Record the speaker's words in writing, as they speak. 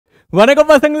வணக்கம்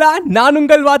பசங்களா, நான்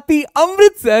உங்கள் வாத்தி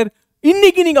அம்ரித் சார்.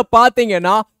 இன்னைக்கு நீங்க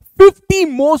பாத்தீங்கன்னா 50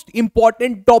 most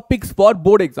important topics for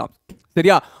board exams.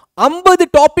 சரியா, 50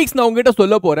 டாபிக்ஸ் நான் உங்ககிட்ட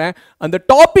சொல்ல போறேன். அந்த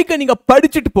டாபிக்கை நீங்க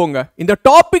படிச்சுட்டு போங்க. இந்த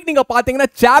டாபிக் நீங்க பாத்தீங்கன்னா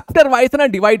சாப்டர் வைஸ்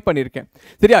நான் டிவைட் பண்ணிருக்கேன்.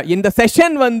 சரியா, இந்த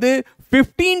செஷன் வந்து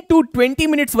 15 to 20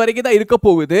 மினிட்ஸ் வரைக்கும் தான் இருக்க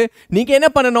போகுது. நீங்க என்ன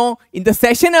பண்ணணும், இந்த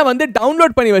செஷனை வந்து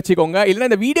டவுன்லோட் பண்ணி வச்சுக்கோங்க. இல்லைன்னா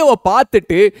இந்த வீடியோவை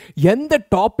பார்த்துட்டு எந்த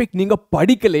டாபிக் நீங்க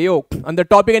படிக்கலையோ அந்த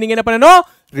டாபிக்கை நீங்க என்ன பண்ணணும்,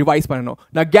 ரிவைஸ் பண்ணணும்.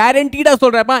 நான் கேரண்டீடா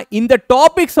சொல்றேன்ப்பா, இந்த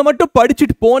டாபிக்ஸை மட்டும்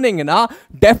படிச்சுட்டு போனீங்கன்னா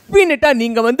டெஃபினட்டா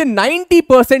நீங்க வந்து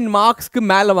 90% மார்க்ஸ்க்கு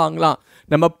மேல வாங்கலாம்.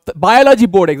 நம்ம பயாலஜி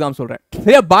போர்டு எக்ஸாம் சொல்றேன்.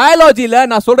 சரியா, பயாலஜியில்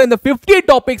நான் சொல்றேன் இந்த 50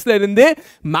 டாபிக்ஸ்ல இருந்து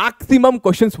மேக்ஸிமம்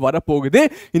क्वेश्चंस வரப்போகுது.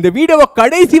 இந்த வீடியோவை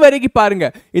கடைசி வரைக்கும் பாருங்க.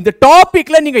 இந்த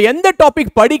டாபிக்ல நீங்க எந்த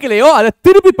டாபிக் படிக்கலையோ அதை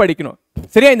திருப்பி படிக்கணும்.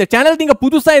 சரியா, இந்த சேனல் நீங்க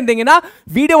புதுசா இருந்தீங்கன்னா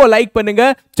வீடியோவை லைக் பண்ணுங்க,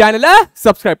 சேனலை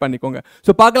சப்ஸ்கிரைப் பண்ணிக்கோங்க.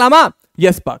 ஸோ பார்க்கலாமா?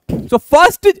 எஸ் பாக். ஸோ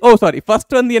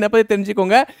ஃபர்ஸ்ட் வந்து என்ன பத்தி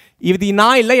தெரிஞ்சுக்கோங்க. இது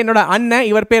நான் இல்லை, என்னோட அண்ணன்.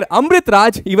 இவர் பேர் அம்ரித்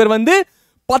ராஜ். இவர் வந்து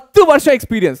 10 வருஷம்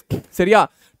எக்ஸ்பீரியன்ஸ். சரியா,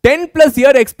 10+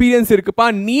 இயர் எக்ஸ்பீரியன்ஸ் இருக்குப்பா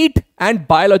NEET and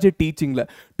biology டீச்சிங்ல.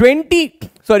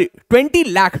 20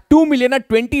 lakh 2 millionaire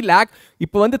 20 lakh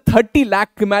இப்போ வந்து 30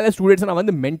 லேக்கு மேலே ஸ்டூடெண்ட்ஸ் நான்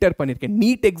வந்து மென்டர் பண்ணியிருக்கேன்.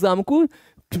 நீட் எக்ஸாமுக்கும்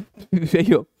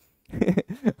ஐயோ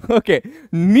ஓகே,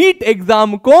 நீட்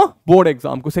எக்ஸாமுக்கும் போர்டு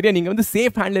எக்ஸாமுக்கும். சரியா, நீங்கள் வந்து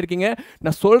சேஃப் ஹேண்டில் இருக்கீங்க.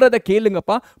 நான் சொல்கிறத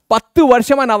கேளுங்கப்பா. 10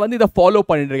 வருஷமாக நான் வந்து இதை ஃபாலோ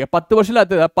பண்ணிட்டு இருக்கேன்.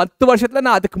 10 வருஷத்தில்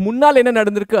நான் அதுக்கு முன்னால் என்ன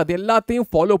நடந்திருக்கு அது எல்லாத்தையும்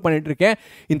ஃபாலோ பண்ணிட்டு இருக்கேன்.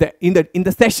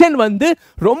 இந்த செஷன் வந்து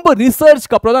ரொம்ப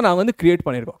ரிசர்ச்க்கு அப்புறம் தான் நான் வந்து கிரியேட்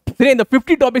பண்ணியிருக்கோம். சரி, இந்த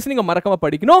 50 டாபிக்ஸ் நீங்கள் மறக்காம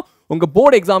படிக்கணும். உங்கள்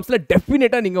போர்டு எக்ஸாம்ஸில்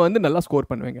டெஃபினட்டாக நீங்கள் வந்து நல்லா ஸ்கோர்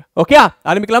பண்ணுவீங்க. ஓகே,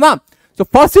 ஆரம்பிக்கலாமா? ஸோ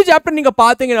ஃபர்ஸ்ட் சாப்டர் நீங்கள்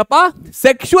பார்த்தீங்கன்னாப்பா,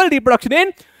 sexual reproduction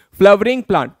in flowering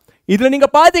plant. இதுல நீங்க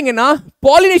பாத்தீங்கன்னா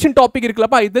பாலினேஷன் டாபிக்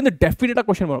இருக்குல்லப்பா, இது வந்து டெஃபினட்டா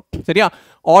क्वेश्चन வரும். சரியா,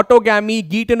 ஆட்டோகாமி,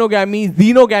 கீட்டனோகாமி,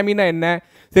 ஜீனோகாமினா என்ன?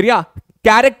 சரியா,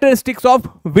 characteristics of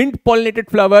wind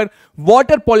pollinated flower,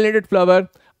 water pollinated flower,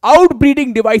 out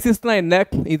breeding டிவைசஸ்னா என்ன?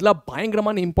 இதெல்லாம்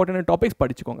பயங்கரமான இம்பார்ட்டன்ட் டாபிக்ஸ்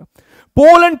படிச்சுக்கோங்க.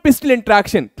 Pollen pistol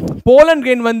interaction, pollen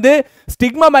grain வந்து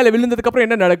ஸ்டிக்மா மேல விழுந்ததுக்கு அப்புறம்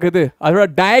என்ன நடக்குது அதோட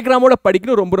டயக்ராமோட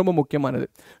படிக்கணும், ரொம்ப ரொம்ப முக்கியமானது.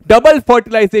 டபுள்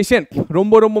ஃபர்டிலைசேஷன்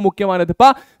ரொம்ப ரொம்ப முக்கியமானதுப்பா.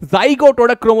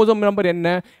 ஜைகோட்டோட குரோமோசோம் நம்பர்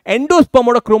என்ன,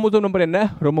 எண்டோஸ்பர்மோட குரோமோசோம் நம்பர் என்ன,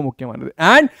 ரொம்ப முக்கியமானது.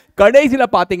 அண்ட்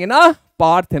கடைசியில் பார்த்தீங்கன்னா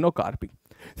பார்த்தெனோகார்பி.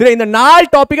 சரி, இந்த 4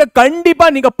 டாபிக்கை கண்டிப்பா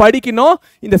நீங்க படிக்கணும்.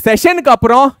 இந்த செஷனுக்கு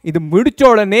அப்புறம் இது முடிச்ச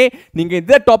உடனே நீங்க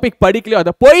எந்த டாபிக் படிக்கலையோ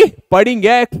அதை போய் படிங்க.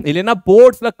 இல்லைன்னா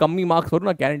போர்ட்ஸ்ல கம்மி மார்க்ஸ் வரும்,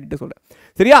 நான் கேரண்டி சொல்றேன்.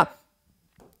 சரியா,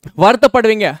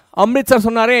 வருத்தப்படுவீங்க, அம்ரித் சார்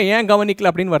சொன்னாரே ஏன்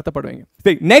கவனிக்கல அப்படின்னு வருத்தப்படுவீங்க.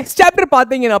 சரி, next chapter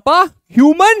பாத்தீங்கன்னாப்பா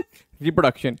human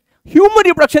reproduction. Human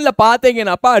ரீப்ரொடக்ஷன்ல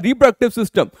பாத்தீங்கன்னாப்பா reproductive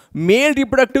system, மேல்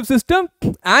reproductive system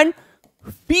and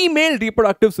female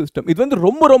reproductive system. இது வந்து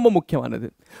ரொம்ப ரொம்ப முக்கியமானது.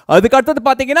 அதுக்கு அடுத்தது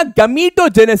பாத்தீங்கன்னா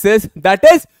கமீட்டோஜெனசிஸ், that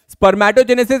is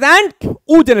ஸ்பெர்மாட்டோஜெனசிஸ் and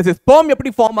oogenesis. Sperm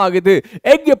எப்படி ஃபார்ம் ஆகுது,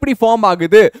 எக் எப்படி ஃபார்ம்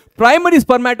ஆகுது, பிரைமரி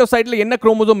ஸ்பெர்மாட்டோசைட்ல என்ன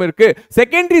குரோமோசோம் இருக்கு,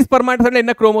 செகண்டரி ஸ்பெர்மாட்டோசைட்ல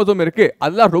என்ன குரோமோசோம் இருக்கு,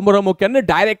 அதெல்லாம் ரொம்ப ரொம்ப முக்கியம்.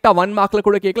 டைரக்டா 1 மார்க்ல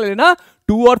கூட கேட்கலாம், இல்லைன்னா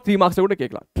 2 or 3 மார்க்ஸ்ல கூட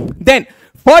கேட்கலாம். தென்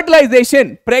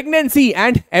fertilisation, pregnancy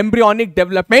and embryonic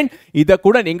development, இதை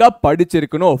கூட நீங்க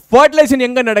படிச்சிருக்கணும். ஃபர்டிலைசேஷன்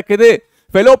எங்க நடக்குது?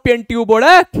 ஃபெலோப்பியன் டியூபோட,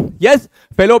 எஸ்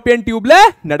ஃபெலோப்பியன் டியூப்ல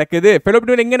நடக்குது.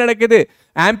 ஃபெலோப்பியன் எங்க நடக்குது?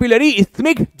 ஆம்பிலரி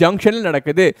இஸ்மிக் ஜங்ஷன்ல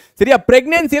நடக்குது. சரியா,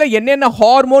 பிரெக்னன்சில என்னென்ன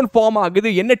ஹார்மோன் ஃபார்ம் ஆகுது,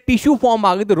 என்ன டிஷ்யூ ஃபார்ம்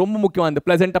ஆகுது, ரொம்ப முக்கியம். அந்த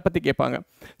பிளசன்ட்டை பத்தி கேட்பாங்க.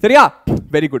 சரியா,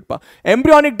 வெரி குட்பா.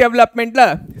 எம்பிரியானிக் டெவலப்மெண்ட்ல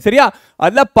சரியா,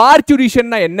 அதுல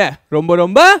பார்ச்சுரிஷன்னா என்ன, ரொம்ப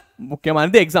ரொம்ப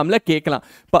முக்கியமானது, எக்ஸாம்ல கேட்கலாம்.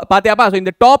 பாத்தியாப்பா?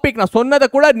 இந்த டாபிக் நான் சொன்னதை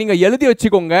கூட நீங்க எழுதி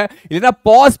வச்சுக்கோங்க. இல்லைன்னா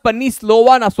பாஸ் பண்ணி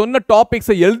ஸ்லோவா நான் சொன்ன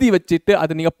டாபிக்ஸை எழுதி வச்சுட்டு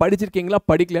அதை நீங்க படிச்சிருக்கீங்களா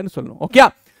படிக்கலன்னு சொல்லணும். ஓகே,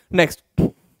 நெக்ஸ்ட்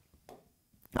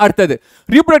அடுத்தது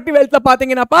reproductive ஹெல்த்ல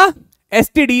பாத்தீங்கன்னாப்பா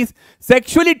STDs,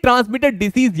 sexually transmitted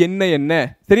disease என்ன.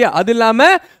 சரியா, அது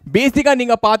இல்லாம பேசிக்கா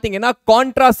நீங்க பாத்தீங்கன்னா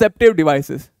கான்ட்ராசெப்டிவ்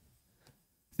டிவைசஸ்.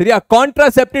 சரியா,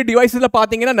 கான்ட்ராசெப்டிவ் டிவைசஸ்ல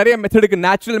பாத்தீங்கன்னா நிறைய மெத்தட் இருக்கு.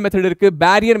 நேச்சுரல் மெத்தட் இருக்கு,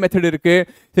 பேரியர் மெத்தட் இருக்கு.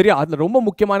 சரியா, அதுல ரொம்ப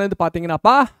முக்கியமானது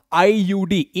பாத்தீங்கன்னாப்பா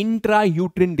IUD, இன்ட்ரா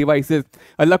யூட்ரின் டிவைசஸ்.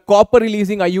 அதுல காப்பர்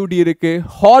ரிலீசிங் IUD இருக்கு,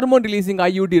 ஹார்மோன் ரிலீசிங்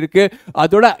IUD இருக்கு.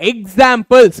 அதோட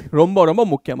எக்ஸாம்பிள்ஸ் ரொம்ப ரொம்ப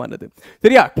முக்கியமானது.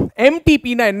 சரியா,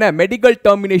 MTPனா என்ன, medical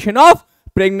termination of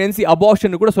pregnancy,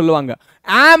 abortion கூட சொல்லுவாங்க.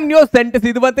 ஆம்னியோசென்டஸ்,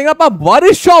 இது பார்த்தீங்கன்னா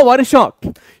வருஷம்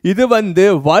இது வந்து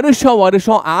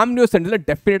வருஷம் ஆம்னியோசென்டஸ்ல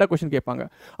டெஃபினட்டா क्वेश्चन கேட்பாங்க.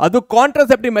 அது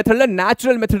கான்ட்ராசெப்டிவ் மெத்தட்ல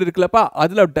நேச்சுரல் மெத்தட் இருக்குல்லப்பா,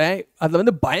 அதுல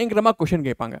வந்து பயங்கரமா क्वेश्चन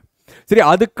கேட்பாங்க. சரி,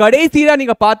 அது கடைசியா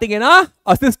நீங்க பாத்தீங்கன்னா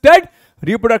அசிஸ்டட்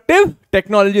ரீப்ரொடக்டிவ்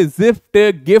டெக்னாலஜி,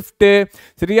 கிஃப்ட்.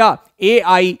 சரியா,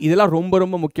 AI இதெல்லாம் ரொம்ப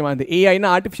ரொம்ப முக்கியமானது. AI னா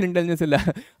ஆர்டிஃபிஷியல் இன்டெலிஜென்ஸ் இல்ல,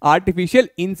 ஆர்டிஃபிஷியல்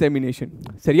இன்செமினேஷன்.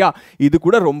 சரியா, இது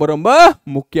கூட ரொம்ப ரொம்ப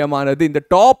முக்கியமானது. இந்த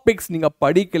டாபிக்ஸ் நீங்க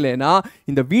படிக்கலைன்னா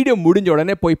இந்த வீடியோ முடிஞ்ச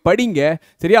உடனே போய் படிங்க.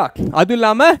 சரியா, அது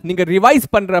இல்லாம நீங்க ரிவைஸ்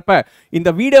பண்றப்ப இந்த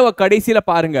வீடியோவை கடைசியில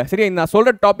பாருங்க. சரியா, நான்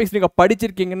சொல்ற டாபிக்ஸ் நீங்க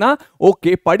படிச்சிருக்கீங்கன்னா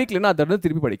ஓகே, படிக்கலைன்னா அதை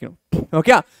திருப்பி படிக்கணும்.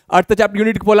 ஓகே, அடுத்த சாப்டர்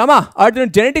யூனிட்க்கு போலாமா? அடுத்த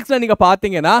ஜெனடிக்ஸ்ல நீங்க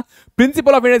பாத்தீங்கன்னா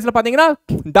பிரின்சிபல் ஆஃப் ஜெனடிக்ஸ்ல பாத்தீங்கன்னா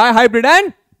டைஹைபிரிட் அண்ட்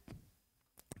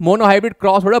மோனோஹைபிரிட்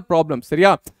கிராஸோட ப்ராப்ளம்.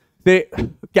 சரியா,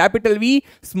 capital we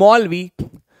small we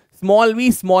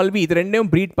small we இது ரெண்டையும்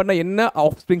ப்ரீட் பண்ண என்ன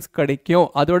ஆஃப்ஸ்பிரிங்ஸ் கிடைக்கும்,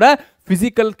 அதோட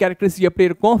பிசிக்கல் கேரக்டரிஸ்டிக் எப்படி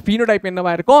இருக்கும், ஃபீனோடைப்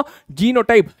என்னவா இருக்கும்,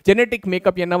 ஜீனோடைப் ஜெனடிக்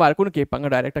மேக்கப் என்னவா இருக்கும்னு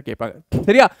கேட்பாங்க, டைரக்டா கேட்பாங்க.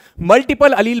 சரியா,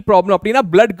 மல்டிபிள் அலீல் ப்ராப்ளம் அப்படின்னா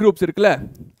பிளட் குரூப்ஸ் இருக்குல்ல,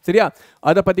 சரியா,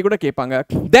 அதை பத்தி கூட கேட்பாங்க.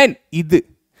 தென் இது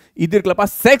இருக்குல்லப்பா,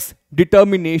 செக்ஸ்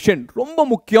டிட்டர்மினேஷன் ரொம்ப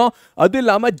முக்கியம். அது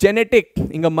இல்லாம ஜெனடிக்,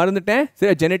 இங்க மறந்துட்டேன்,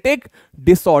 சரியா, ஜெனடிக்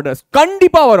டிஸார்டர்ஸ்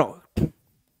கண்டிப்பா வரும்.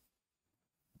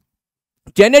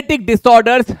 Genetic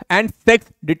disorders and sex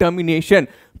determination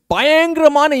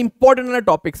பயங்கரமான இம்பார்ட்டன்டான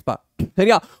டாபிக்ஸ் பா.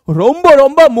 சரியா, ரொம்ப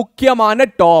ரொம்ப முக்கியமான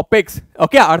டாபிக்ஸ்.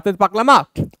 ஓகே, அடுத்தது பார்க்கலாமா?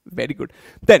 Very good.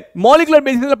 தென் மாலிகுலர்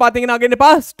பேசிஸ்ல பாத்தீங்கன்னா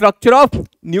என்னப்பா, ஸ்ட்ரக்சர் ஆஃப்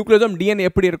நியூக்ளியோசோம் டிஎன்ஏ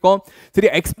எப்படி இருக்கும். சரி,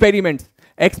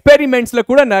 எக்ஸ்பெரிமெண்ட்ஸ்ல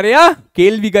கூட நிறைய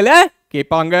கேள்விகளை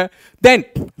கேட்பாங்க. தென்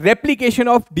ரெப்ளிகேஷன்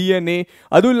ஆஃப் டிஎன்ஏ,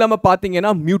 அதுவும் இல்லாம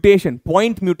பாத்தீங்கன்னா mutation,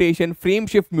 point mutation, frame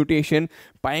shift mutation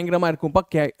பயங்கரமா இருக்கும்பா,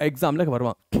 எக்ஸாம்ல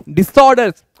வருவாங்க.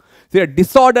 டிஸார்டர்ஸ், சரியா,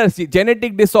 டிஸார்டர்ஸ்,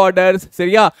 ஜெனடிக் டிஸார்டர்ஸ்,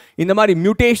 சரியா, இந்த மாதிரி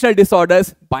மியூட்டேஷனல்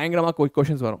டிஸார்டர்ஸ் பயங்கரமா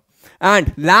क्वेश्चंस வரும். அண்ட்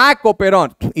லேக் ஆஃப்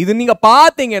இது நீங்க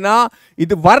பாத்தீங்கன்னா,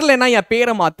 இது வரலன்னா என்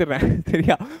பேரை மாத்திடுறேன்.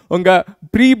 சரியா, உங்க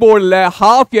ப்ரீ போர்டில்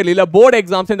ஹாஃப் இயர்லியில் போர்டு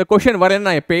எக்ஸாம்ஸ் இந்த கொஸ்டின்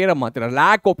வரலன்னா என் பேரை மாத்திடுறேன்.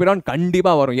 லேக் ஆஃப்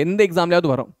கண்டிப்பா வரும், எந்த எக்ஸாம்லயாவது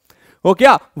வரும். ஓகே,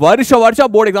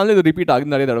 வருஷம் போர்டு எக்ஸாம்ல இது ரிப்பீட்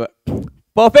ஆகுது நிறைய தடவை.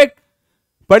 பர்ஃபெக்ட்,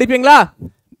 படிப்பீங்களா?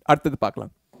 அடுத்தது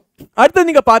பார்க்கலாம். அடுத்தது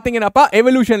நீங்க பாத்தீங்கன்னா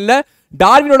எவல்யூஷன்ல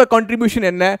டார்வினோட கான்ட்ரிபியூஷன்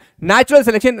என்ன, natural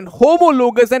selection,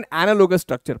 homologous and analogous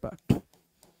structure.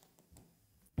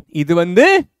 இது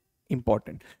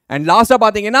இம்பார்ட்டன்ட். அண்ட் லாஸ்டா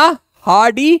பாத்தீங்கன்னா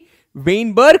ஹார்டி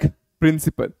வெயின்பர்க்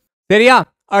பிரின்சிபல். சரியா,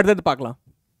 அடுத்தது பார்க்கலாம்.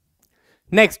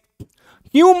 Next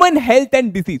human health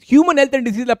and disease. Human health and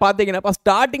டிசீஸ்ல பாத்தீங்கன்னா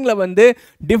ஸ்டார்டிங்ல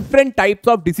டிஃப்ரெண்ட் டைப்ஸ்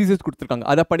ஆஃப் டிசீசஸ் கொடுத்துருக்காங்க,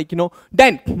 அதை படிக்கணும்.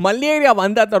 தென் மலேரியா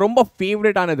அது ரொம்ப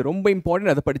ஃபேவரட் ஆனது, ரொம்ப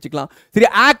இம்பார்ட்டன்ட், அதை படிச்சுக்கலாம். சரி,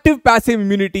 ஆக்டிவ் பாசிவ்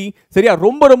இம்யூனிட்டி, சரியா,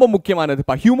 ரொம்ப ரொம்ப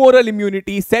முக்கியமானதுப்பா. ஹியூமோரல்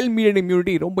இம்யூனிட்டி, செல் மீடியட்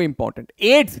இம்யூனிட்டி ரொம்ப இம்பார்ட்டன்ட்.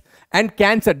 எய்ட்ஸ் அண்ட்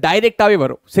கேன்சர் டைரக்டாவே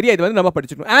வரும். சரியா, இது நம்ம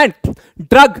படிச்சுக்கணும். அண்ட்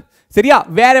ட்ரக், சரியா,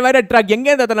 வேற ட்ரக் எங்க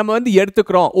இருந்து அதை நம்ம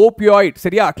எடுத்துக்கிறோம், ஓபியாய்ட்,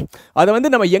 சரியா, அதை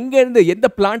நம்ம எங்க இருந்து, எந்த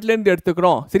பிளான்ட்ல இருந்து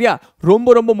எடுத்துக்கிறோம், சரியா,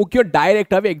 ரொம்ப ரொம்ப முக்கியம்.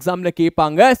 டைரக்டாவே எக்ஸாம்ல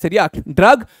கேட்பாங்க. சரியா,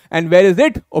 drug and where is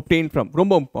it obtained from,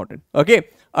 ரொம்ப இம்பார்ட்டன்ட். ஓகே,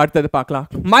 அடுத்தது பார்க்கலாம்.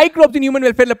 மைக்ரோப்ஸ் இன் ஹியூமன்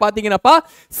வெல்ஃபேர்ல பாத்தீங்கன்னா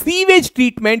sewage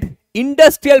treatment,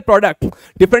 industrial product,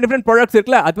 different products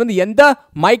இருக்குல்ல, அது எந்த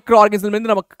மைக்ரோ ஆர்கானிசம்ல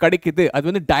இருந்து நமக்கு கிடைக்குது,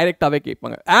 அது டைரக்டாவே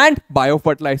கேட்பாங்க. அண்ட் பயோ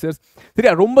ஃபர்டிலைசர்ஸ்,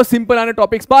 சரியா, ரொம்ப சிம்பிளான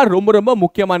டாபிக்ஸ் பா, ரொம்ப ரொம்ப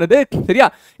முக்கியமானது. சரியா,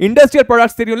 இண்டஸ்ட்ரியல்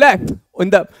ப்ராடக்ட்ஸ் தெரியும்ல,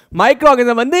 இந்த மைக்ரோ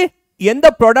ஆர்கானிசம் எந்த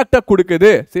ப்ராடக்ட்டை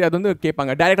கொடுக்குது, சரி, அது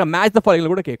கேட்பாங்க. டைரக்டா மேட்ச் த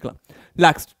ஃபாலோயிங்ல கூட கேட்கலாம்.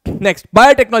 Next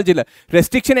பயோடெக்னாலஜில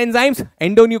restriction enzymes,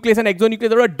 endonuclease and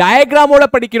எக்ஸோநியூக்ளியஸோட டயக்ராமோட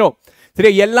படிக்கிறோம்.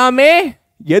 சரி, எல்லாமே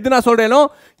எது நான் சொல்றேனோ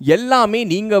எல்லாமே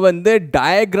நீங்க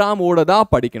டயக்ராமோட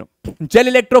தான் படிக்கணும். ஜெல்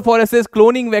எலக்ட்ரோஃபாரசிஸ்,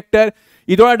 குளோனிங் வெக்டர்,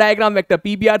 இதோட டயக்ராம் வெக்டர்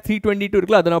PBR 322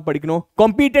 இருக்குல்ல, அதெல்லாம் படிக்கணும்.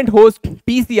 Competent host,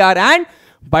 PCR and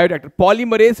பயோடெக்டர்,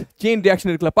 polymerase chain reaction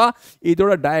இருக்குல்லப்பா,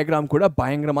 இதோட டயக்ராம் கூட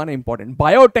பயங்கரமான இம்பார்ட்டன்ட்.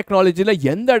 பயோடெக்னாலஜில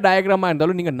எந்த டயக்ராமா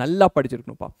இருந்தாலும் நீங்க நல்லா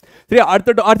படிச்சிருக்கணும்ப்பா. சரி,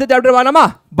 அடுத்த சாப்டர் வரலாமா?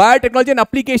 பயோடெக்னாலஜி அண்ட்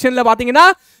அப்ளிகேஷன்ல பாத்தீங்கன்னா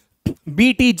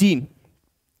BT ஜீன்,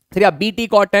 சரியா, BT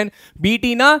காட்டன்,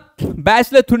 BTனா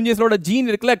பேச்சுலர் துரிஞ்சஸோட ஜீன்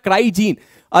இருக்குல்ல, கிரை ஜீன்,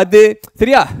 அது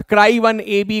சரியா, கிரை1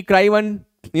 AB, கிரை1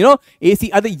 AC,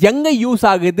 அது எங்க யூஸ்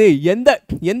ஆகுது,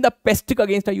 எந்த பெஸ்ட்டுக்கு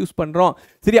அகைன்ஸ்டா யூஸ் பண்றோம்,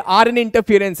 சரியா, RNA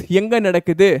இன்டர்ஃபியரன்ஸ் எங்க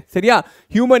நடக்குது, சரியா,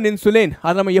 ஹியூமன் இன்சுலின்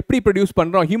அதை நம்ம எப்படி ப்ரொடியூஸ்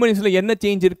பண்றோம், ஹியூமன் இன்சுலின் என்ன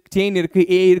செயின் இருக்கு,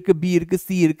 A இருக்கு, B இருக்கு,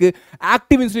 C இருக்கு,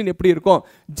 ஆக்டிவ் இன்சுலின் எப்படி இருக்கும்,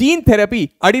 ஜீன் தெரப்பி,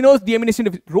 அடினோஸ்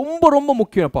டியமினேஷன் ரொம்ப ரொம்ப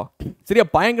முக்கியம்ப்பா. சரியா,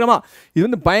 பயங்கரமா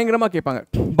இது பயங்கரமா கேட்பாங்க.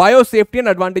 Bio safety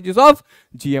and advantages of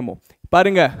GMO.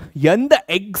 பாருங்க, எந்த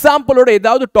எக்ஸாம்பிளோட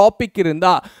ஏதாவது டாபிக்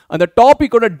இருந்தா அந்த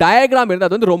டாபிக்கோட டயக்ராம் இருந்தா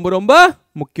அது ரொம்ப ரொம்ப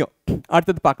முக்கியம்.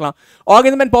 அடுத்தது பார்க்கலாம்.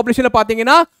 ஆர்கானிசம் அண்ட் பாப்புலேஷன்ல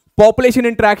பாத்தீங்கன்னா பாப்புலேஷன்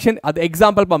இன்டராக்ஷன், அது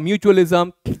எக்ஸாம்பிள் பா, மியூச்சுவலிசம்,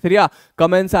 சரியா,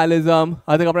 கமென்சாலிசம்,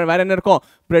 அதுக்கப்புறம் வேற என்ன இருக்கும்,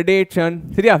 பிரெடேஷன்,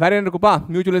 சரியா, வேற என்ன இருக்குப்பா,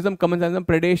 மியூச்சுவலிசம், கமென்சாலிசம்,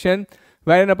 பிரெடேஷன்,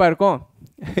 வேற என்னப்பா இருக்கும்?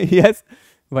 எஸ்,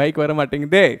 வைக் வர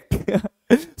மாட்டேங்குதே.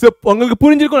 சோ உங்களுக்கு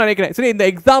புரிஞ்சிருக்கும் நினைக்கிறேன். சரி, இந்த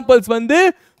எக்ஸாம்பிள்ஸ்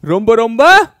ரொம்ப ரொம்ப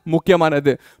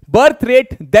முக்கியமானது. பர்த்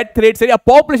ரேட், டெத் ரேட், சரியா,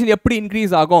 பாப்புலேஷன் எப்படி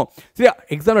இன்க்ரீஸ் ஆகும், சரியா,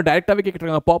 எக்ஸாம்ல டைரக்டாவே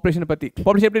கேட்கறாங்க பாப்புலேஷன் பத்தி.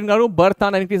 பாப்புலேஷன் எப்படி இன்க்ரீஸ் ஆகும், பர்த்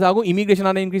ஆனா இன்க்ரீஸ் ஆகும், இமிகிரேஷன்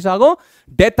ஆனா இன்க்ரீஸ் ஆகும்,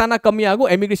 டெத் ஆனா கம்மி ஆகும்,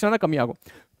 எமிகிரேஷன் ஆனா கம்மி ஆகும்.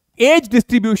 ஏஜ்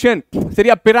டிஸ்ட்ரிபியூஷன்,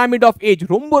 சரியா, பிரமிட் ஆஃப் ஏஜ்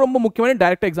ரொம்ப ரொம்ப முக்கியமான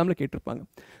டைரக்ட் எக்ஸாம்ல கேட்டிருப்பாங்க.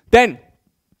 தென்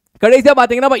கடைசியாக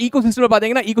பார்த்தீங்கன்னா ஈகோசிஸ்டம்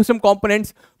பார்த்தீங்கன்னா ecosystem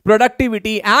components,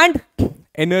 productivity and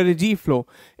energy flow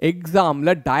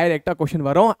எக்ஸாமில் டைரெக்டாக கொஸ்டின்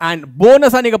வரும். அண்ட்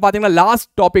போனஸாக நீங்கள் பார்த்தீங்கன்னா லாஸ்ட்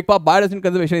டாபிக்பா பயோடைவர்சிட்டி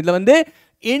கன்சர்வேஷன், இதில் வந்து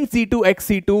இன் C2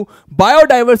 XC2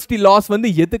 பயோடைவர்சிட்டி லாஸ் வந்து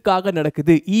எதுக்காக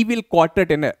நடக்குது, ஈவில்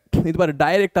குவாட்ரேட் என்ன, இது மாதிரி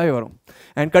டைரெக்டாகவே வரும்.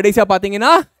 அண்ட் கடைசியாக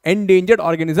பார்த்தீங்கன்னா என்டேஞ்சர்ட்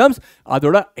ஆர்கானிசம்ஸ்,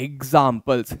 அதோட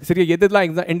எக்ஸாம்பிள்ஸ், சரியா, எதுலாம்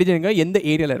என்டேஞ்சர் எந்த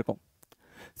ஏரியாவில் இருக்கும்,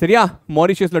 சரியா,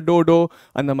 மாரிஷியஸில் டோடோ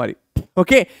அந்த மாதிரி.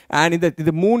 ஓகே, அண்ட்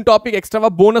இது 3 டாபிக்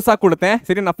எக்ஸ்ட்ராவாக போனஸாக கொடுத்தேன்.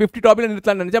 சரி, நான் 50 டாபிக்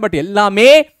நிறுத்தலாம்னு நினச்சேன், பட் எல்லாமே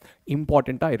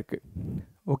இம்பார்ட்டண்ட்டாக இருக்கு.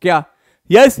 Okay,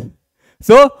 S.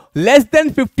 So less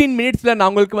than 15 மினிட்ஸில் நான்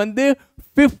உங்களுக்கு வந்து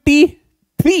 53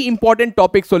 இம்பார்ட்டன்ட்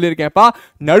டாபிக்ஸ் சொல்லியிருக்கேன்ப்பா.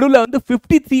 நடுவில் வந்து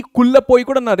 53க்குள்ளே போய்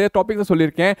கூட நிறைய டாபிக்ஸை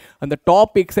சொல்லியிருக்கேன். அந்த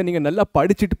டாபிக்ஸை நீங்கள் நல்லா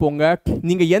படிச்சுட்டு போங்க.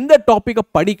 நீங்கள் எந்த டாப்பிக்கை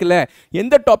படிக்கல,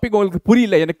 எந்த டாபிக் உங்களுக்கு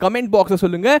புரியல, எனக்கு கமெண்ட் பாக்ஸில்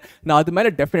சொல்லுங்கள். நான் அது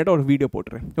மேலே டெஃபினட்டாக ஒரு வீடியோ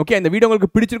போட்டுறேன். ஓகே, இந்த வீடியோ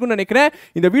உங்களுக்கு பிடிச்சிருக்குன்னு நினைக்கிறேன்.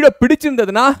 இந்த வீடியோ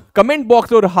பிடிச்சிருந்ததுன்னா கமெண்ட்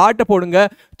பாக்ஸில் ஒரு ஹார்ட்டை போடுங்க,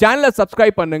 சேனலை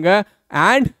சப்ஸ்கிரைப் பண்ணுங்க.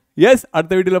 அண்ட் எஸ்,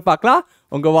 அடுத்த வீடியோவில் பார்க்கலாம்.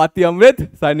 உங்கள் வாத்தி Amrit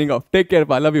signing off. Take care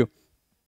பா, லவ் யூ.